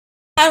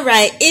All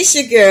right, it's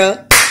your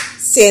girl,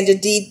 Sandra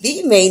D,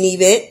 the main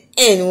event,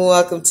 and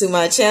welcome to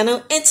my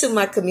channel and to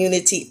my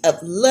community of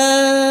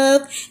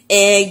love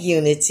and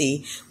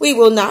unity. We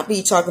will not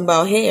be talking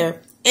about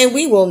hair, and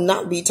we will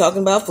not be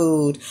talking about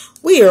food.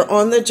 We are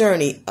on the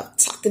journey of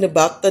talking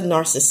about the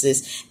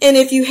narcissist. And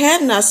if you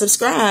have not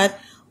subscribed,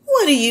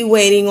 what are you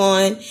waiting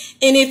on?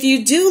 And if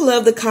you do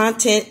love the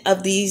content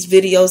of these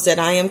videos that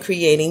I am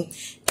creating,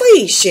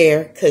 please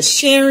share, because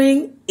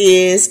sharing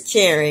is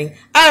caring.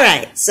 All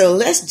right, so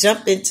let's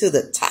jump into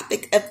the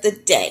topic of the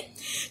day.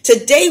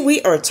 Today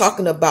we are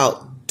talking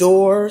about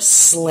door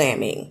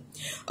slamming.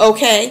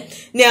 Okay,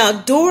 now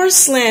door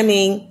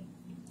slamming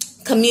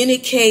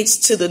communicates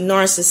to the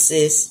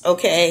narcissist,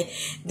 okay,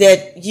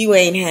 that you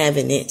ain't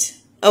having it.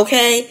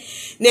 Okay,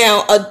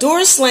 now a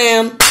door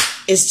slam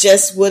is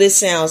just what it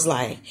sounds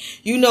like.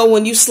 You know,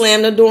 when you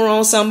slam the door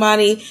on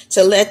somebody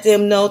to let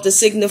them know, to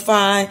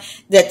signify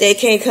that they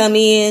can't come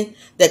in,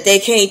 that they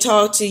can't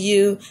talk to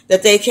you,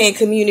 that they can't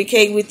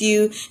communicate with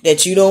you,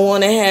 that you don't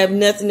want to have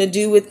nothing to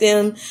do with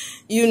them.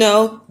 You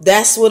know,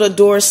 that's what a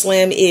door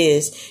slam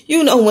is.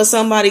 You know, when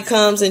somebody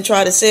comes and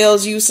try to sell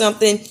you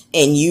something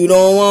and you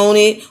don't want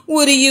it,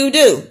 what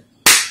do?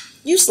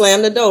 You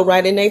slam the door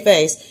right in their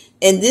face.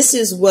 And this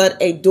is what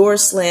a door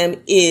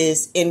slam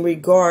is in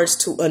regards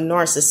to a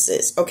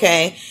narcissist,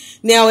 okay?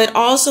 Now, it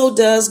also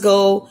does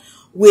go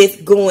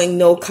with going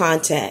no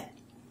contact.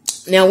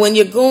 Now, when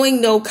you're going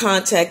no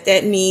contact,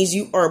 that means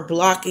you are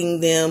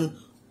blocking them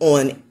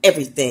on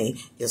everything.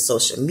 Your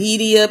social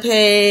media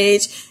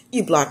page,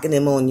 you blocking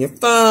them on your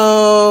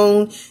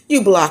phone,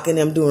 you blocking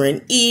them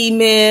during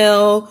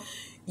email.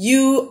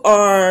 You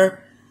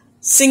are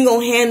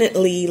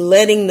single-handedly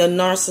letting the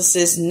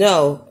narcissist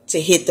know to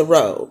hit the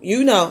road.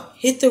 You know,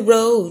 hit the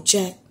road,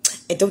 Jack,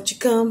 and don't you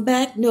come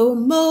back no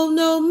more,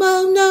 no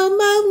more, no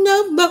more,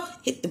 no more.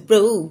 Hit the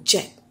road,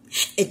 Jack,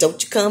 and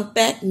don't you come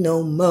back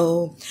no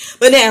more.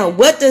 But now,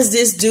 what does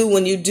this do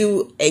when you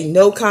do a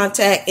no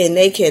contact and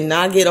they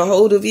cannot get a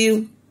hold of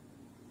you?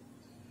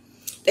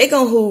 They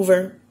gonna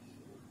hoover.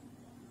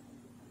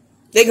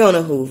 They're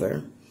gonna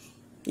hoover.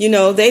 You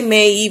know, they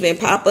may even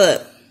pop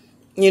up,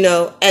 you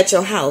know, at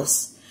your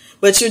house.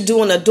 But you're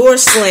doing a door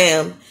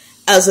slam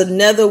as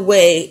another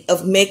way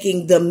of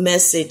making the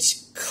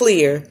message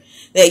clear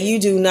that you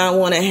do not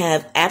want to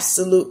have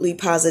absolutely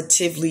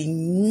positively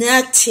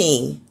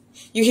nothing.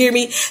 You hear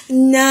me?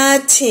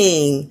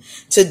 Nothing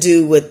to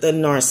do with the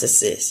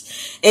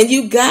narcissist. And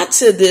you got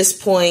to this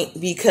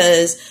point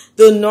because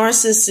the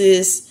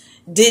narcissist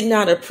did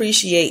not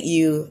appreciate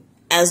you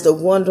as the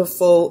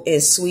wonderful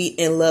and sweet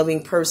and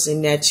loving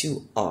person that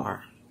you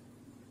are.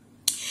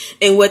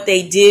 And what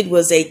they did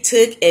was they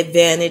took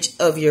advantage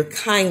of your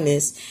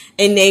kindness,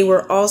 and they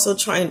were also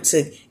trying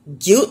to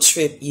guilt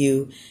trip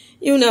you,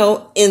 you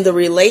know, in the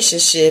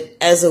relationship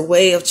as a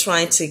way of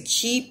trying to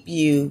keep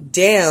you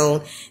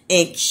down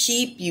and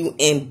keep you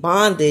in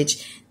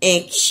bondage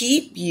and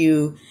keep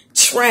you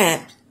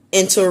trapped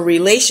into a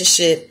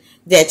relationship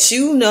that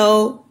you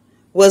know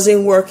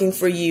wasn't working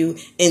for you,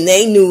 and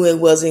they knew it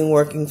wasn't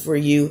working for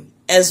you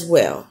as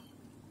well.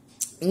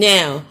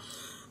 Now,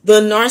 the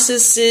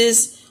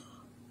narcissist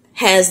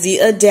has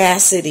the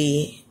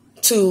audacity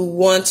to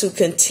want to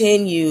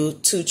continue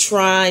to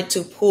try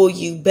to pull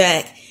you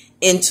back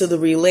into the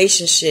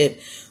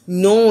relationship,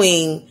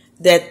 knowing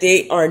that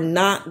they are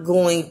not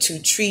going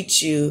to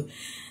treat you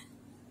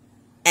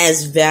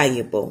as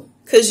valuable,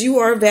 because you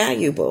are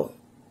valuable.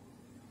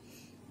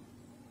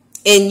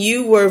 And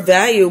you were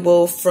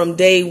valuable from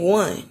day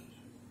one.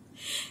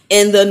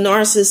 And the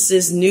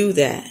narcissist knew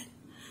that.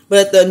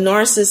 But the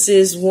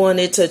narcissist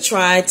wanted to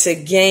try to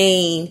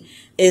gain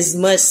as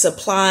much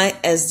supply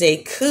as they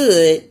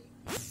could,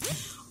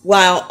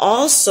 while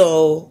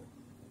also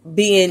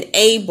being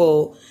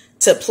able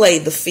to play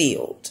the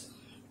field.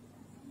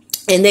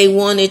 And they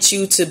wanted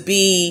you to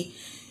be,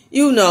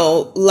 you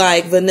know,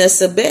 like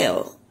Vanessa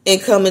Bell in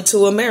Coming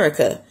to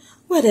America.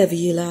 Whatever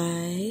you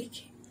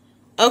like.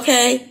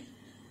 Okay?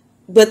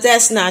 But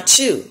that's not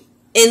you.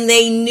 And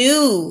they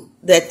knew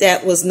that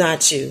that was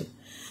not you.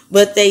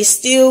 But they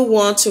still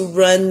want to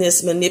run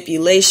this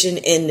manipulation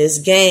in this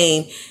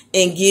game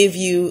and give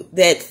you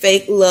that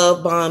fake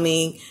love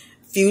bombing,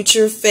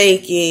 future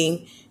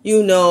faking,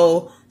 you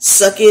know,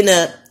 sucking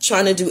up,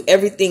 trying to do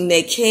everything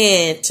they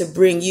can to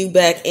bring you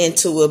back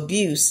into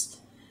abuse.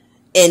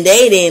 And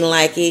they didn't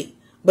like it,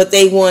 but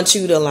they want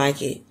you to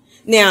like it.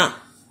 Now,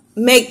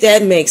 make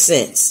that make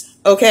sense.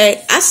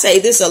 Okay, I say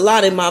this a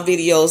lot in my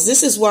videos.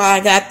 This is why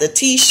I got the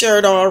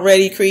t-shirt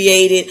already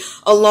created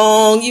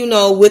along, you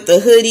know, with the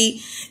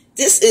hoodie.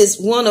 This is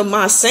one of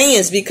my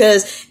sayings,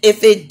 because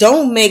if it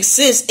don't make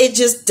sense, it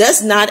just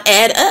does not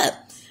add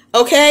up.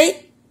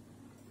 Okay?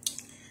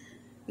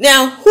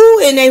 Now,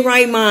 who in their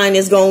right mind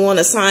is going to want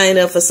to sign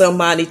up for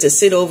somebody to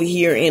sit over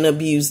here and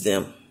abuse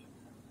them?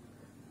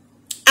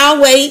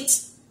 I'll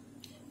wait.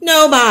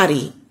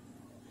 Nobody.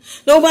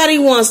 Nobody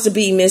wants to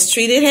be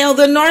mistreated. Hell,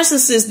 the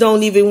narcissists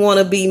don't even want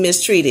to be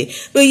mistreated.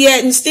 But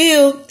yet and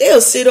still,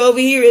 they'll sit over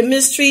here and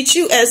mistreat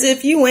you as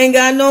if you ain't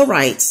got no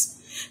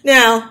rights.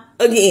 Now,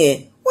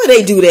 again, where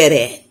they do that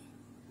at?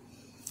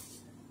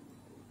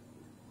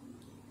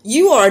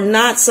 You are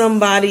not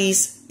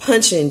somebody's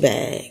punching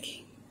bag.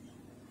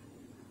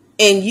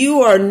 And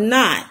you are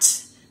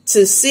not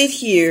to sit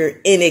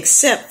here and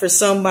accept for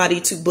somebody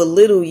to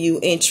belittle you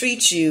and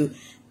treat you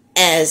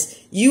as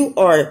you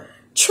are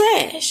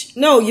trash.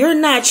 No, you're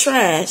not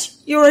trash.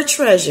 You're a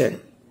treasure.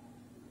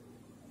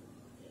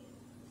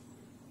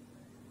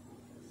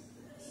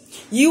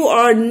 You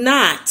are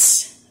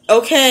not,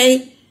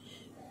 okay,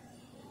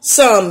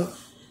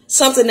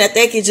 something that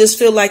they could just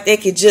feel like they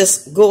could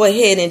just go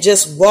ahead and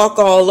just walk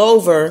all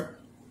over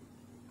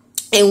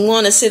and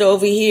want to sit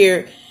over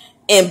here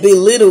and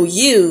belittle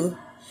you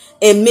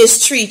and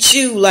mistreat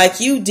you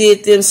like you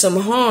did them some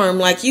harm,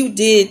 like you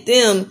did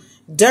them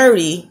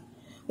dirty,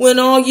 when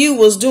all you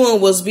was doing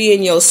was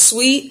being your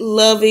sweet,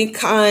 loving,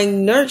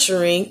 kind,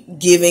 nurturing,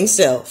 giving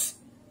self.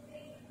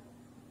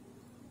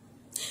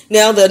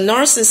 Now, the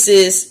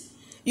narcissist,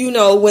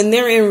 when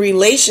they're in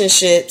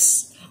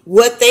relationships,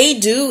 what they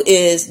do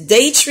is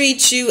they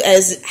treat you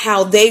as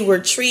how they were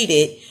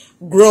treated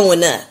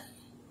growing up.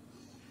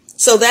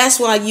 So that's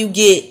why you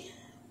get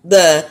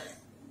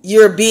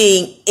you're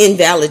being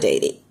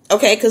invalidated.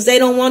 Okay, because they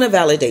don't want to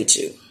validate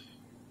you.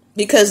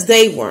 Because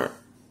they weren't.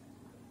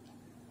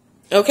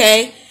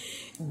 Okay?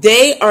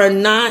 They are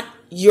not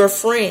your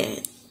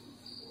friend.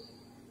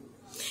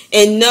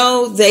 And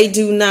no, they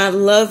do not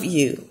love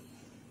you.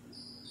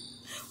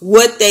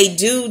 What they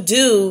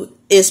do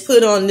is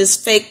put on this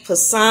fake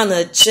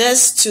persona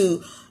just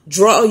to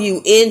draw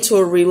you into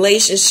a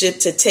relationship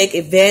to take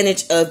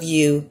advantage of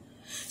you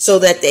so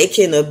that they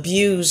can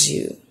abuse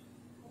you.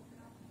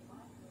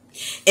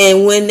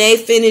 And when they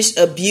finish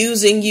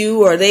abusing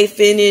you, or they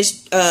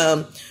finish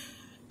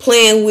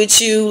playing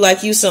with you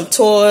like you some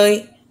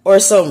toy or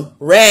some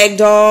rag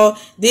doll,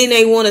 then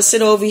they want to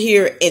sit over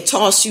here and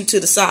toss you to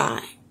the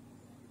side.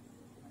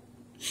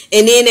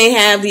 And then they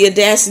have the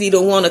audacity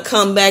to want to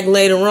come back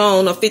later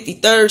on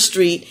 53rd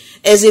Street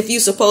as if you're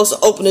supposed to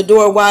open the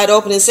door wide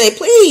open and say,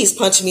 please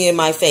punch me in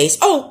my face.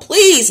 Oh,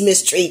 please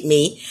mistreat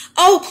me.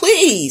 Oh,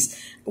 please.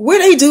 Where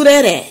they do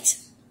that at?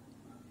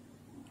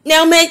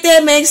 Now make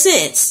that make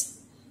sense.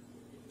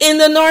 And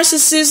the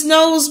narcissist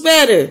knows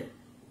better.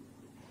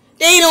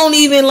 They don't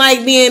even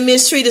like being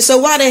mistreated. So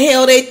why the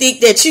hell they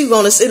think that you're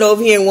going to sit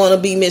over here and want to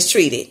be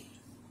mistreated?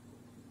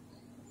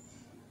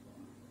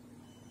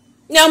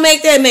 Now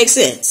make that make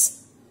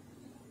sense.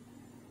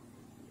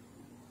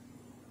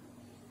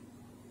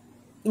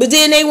 But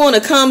then they want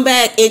to come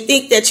back and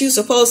think that you're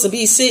supposed to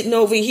be sitting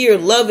over here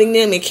loving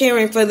them and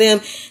caring for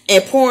them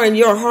and pouring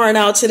your heart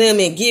out to them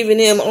and giving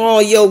them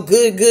all your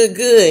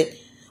good.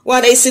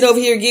 While they sit over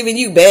here giving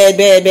you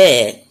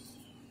bad.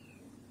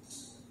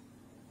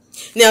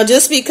 Now,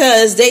 just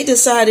because they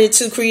decided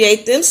to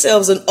create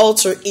themselves an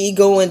alter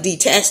ego and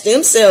detach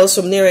themselves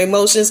from their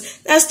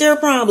emotions, that's their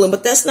problem.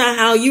 But that's not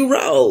how you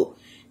roll.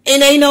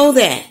 And they know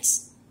that.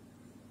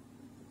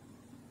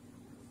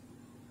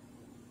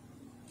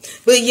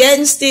 But yet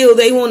and still,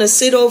 they want to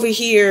sit over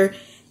here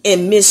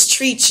and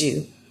mistreat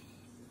you.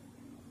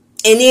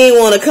 And then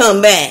want to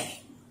come back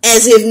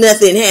as if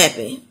nothing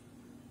happened.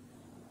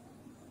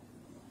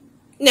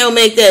 Now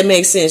make that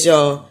make sense,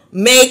 y'all.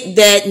 Make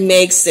that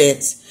make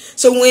sense.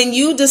 So when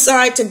you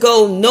decide to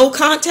go no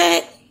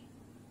contact,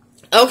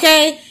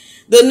 okay,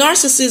 the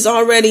narcissist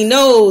already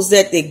knows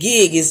that the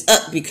gig is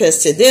up,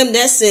 because to them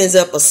that sends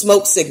up a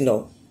smoke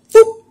signal.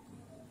 Boop.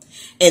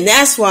 And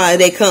that's why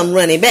they come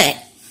running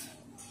back,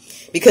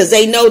 because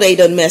they know they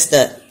done messed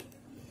up.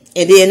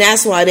 And then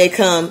that's why they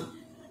come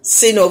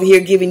sitting over here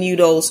giving you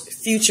those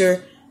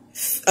future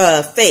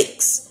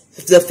fakes.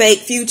 The fake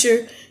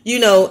future.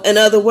 In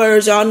other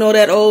words, y'all know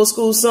that old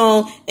school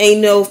song,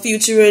 ain't no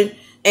future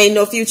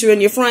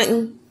in your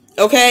frontin'.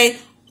 Okay?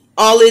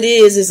 All it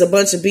is a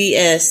bunch of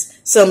BS.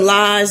 Some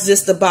lies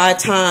just to buy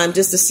time,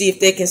 just to see if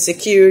they can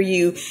secure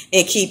you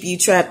and keep you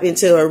trapped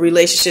into a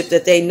relationship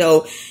that they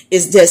know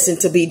is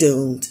destined to be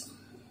doomed.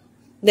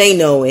 They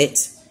know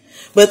it.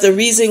 But the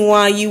reason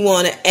why you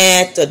want to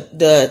add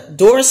the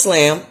door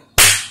slam,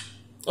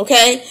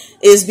 okay,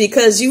 is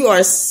because you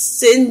are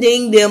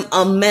sending them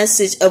a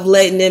message of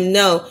letting them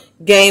know,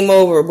 game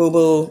over,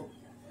 boo-boo.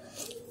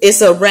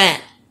 It's a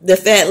wrap. The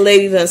fat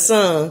lady done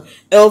sung.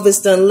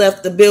 Elvis done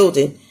left the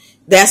building.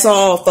 That's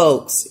all,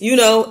 folks.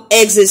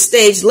 Exit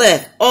stage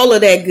left. All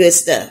of that good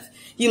stuff.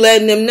 You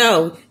letting them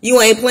know you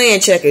ain't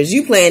playing checkers.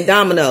 You playing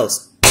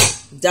dominoes.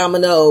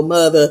 Domino,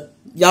 mother.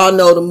 Y'all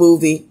know the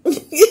movie.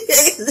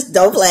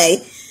 Don't play.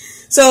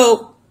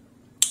 So,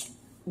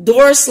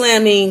 door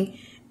slamming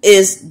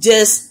is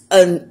just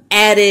an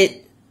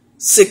added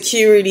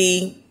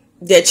security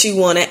that you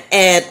want to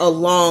add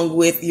along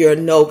with your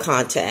no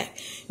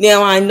contact.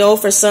 Now, I know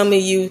for some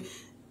of you,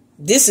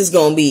 this is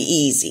going to be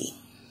easy.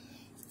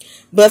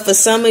 But for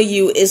some of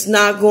you, it's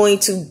not going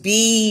to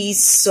be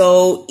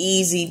so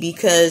easy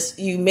because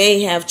you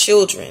may have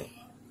children.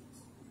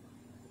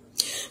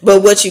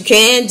 But what you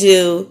can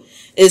do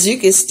is you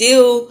can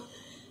still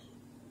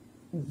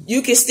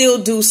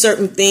do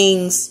certain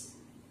things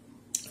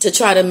to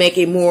try to make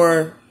it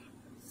more,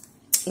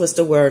 what's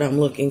the word I'm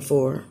looking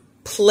for?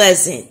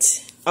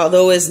 Pleasant.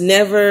 Although it's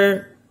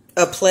never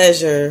a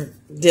pleasure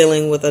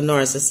dealing with a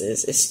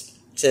narcissist. It's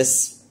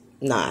just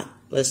not.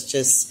 Let's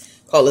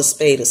just call a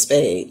spade a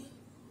spade.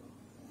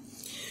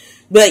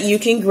 But you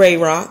can gray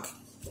rock.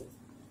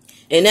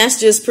 And that's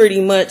just pretty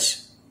much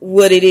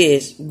what it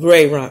is.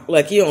 Gray rock.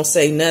 Like, you don't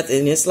say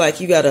nothing. It's like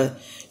you got a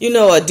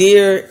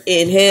deer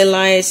in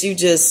headlights. You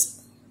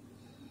just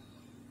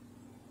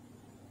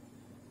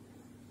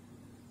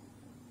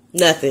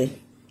nothing.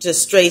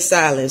 Just straight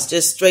silence.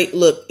 Just straight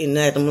looking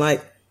at them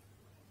like.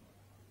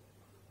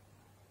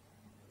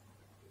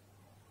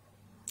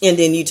 And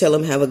then you tell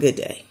them have a good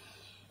day.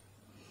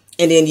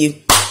 And then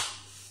you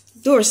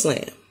door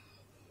slam.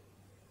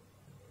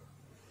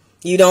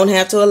 You don't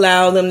have to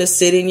allow them to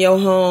sit in your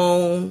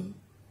home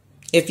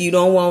if you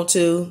don't want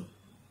to.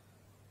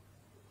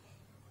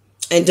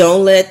 And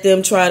don't let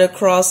them try to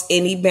cross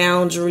any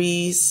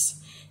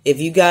boundaries. If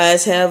you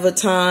guys have a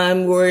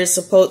time where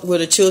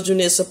the children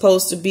is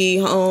supposed to be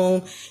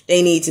home,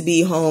 they need to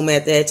be home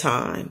at that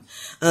time.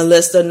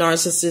 Unless the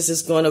narcissist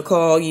is going to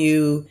call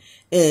you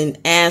and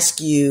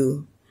ask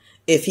you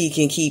if he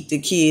can keep the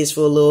kids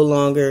for a little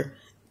longer,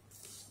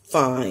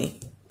 fine.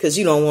 Because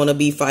you don't want to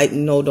be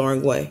fighting no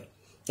darn way.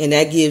 And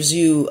that gives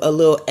you a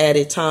little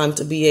added time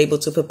to be able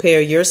to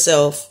prepare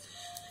yourself,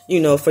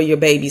 for your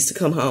babies to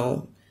come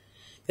home.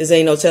 Because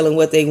ain't no telling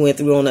what they went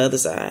through on the other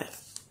side.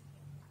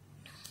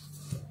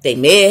 They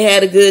may have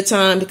had a good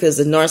time because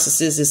the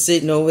narcissist is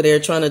sitting over there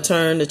trying to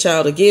turn the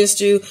child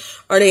against you.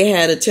 Or they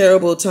had a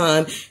terrible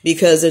time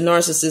because the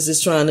narcissist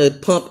is trying to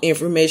pump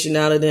information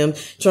out of them,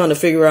 trying to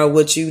figure out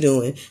what you're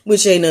doing,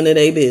 which ain't none of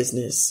their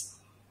business.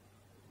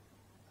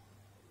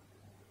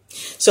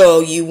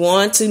 So you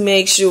want to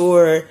make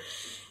sure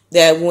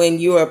that when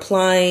you're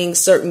applying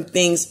certain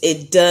things,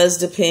 it does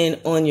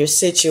depend on your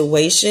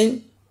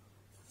situation,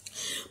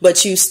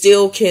 but you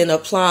still can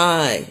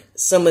apply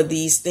some of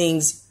these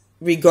things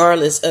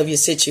regardless of your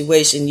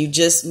situation. You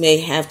just may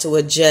have to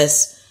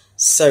adjust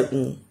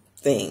certain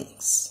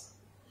things.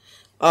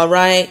 All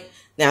right.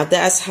 Now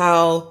that's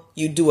how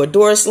you do a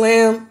door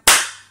slam.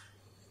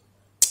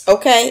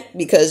 Okay.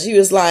 Because you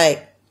was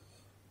like,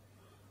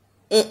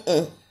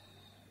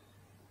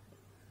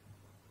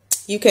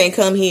 you can't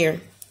come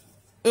here.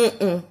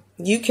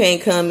 You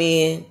can't come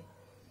in.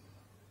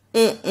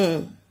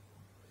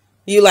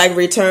 You like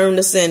return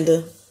to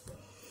sender.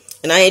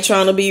 And I ain't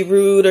trying to be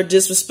rude or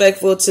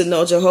disrespectful to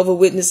no Jehovah's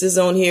Witnesses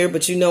on here,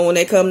 but when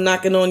they come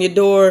knocking on your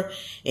door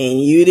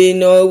and you didn't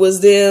know it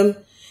was them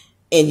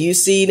and you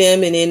see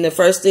them and then the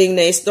first thing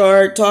they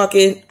start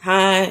talking,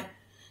 hi,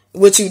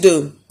 what you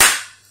do?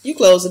 You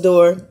close the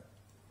door.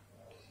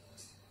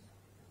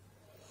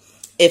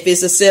 If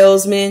it's a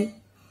salesman,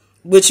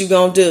 what you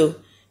gonna do?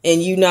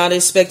 And you not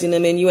expecting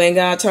them and you ain't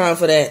got time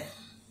for that.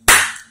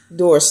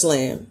 Door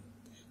slam.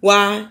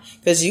 Why?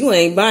 Because you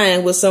ain't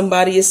buying what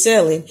somebody is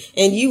selling.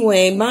 And you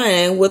ain't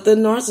buying what the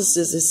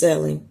narcissist is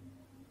selling.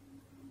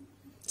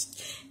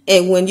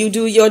 And when you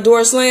do your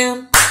door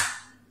slam,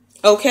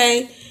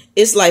 okay,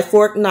 it's like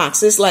Fort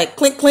Knox. It's like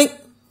clink, clink.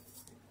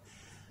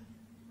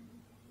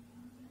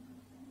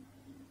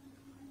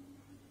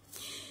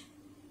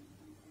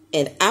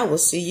 And I will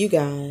see you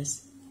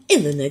guys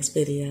in the next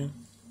video.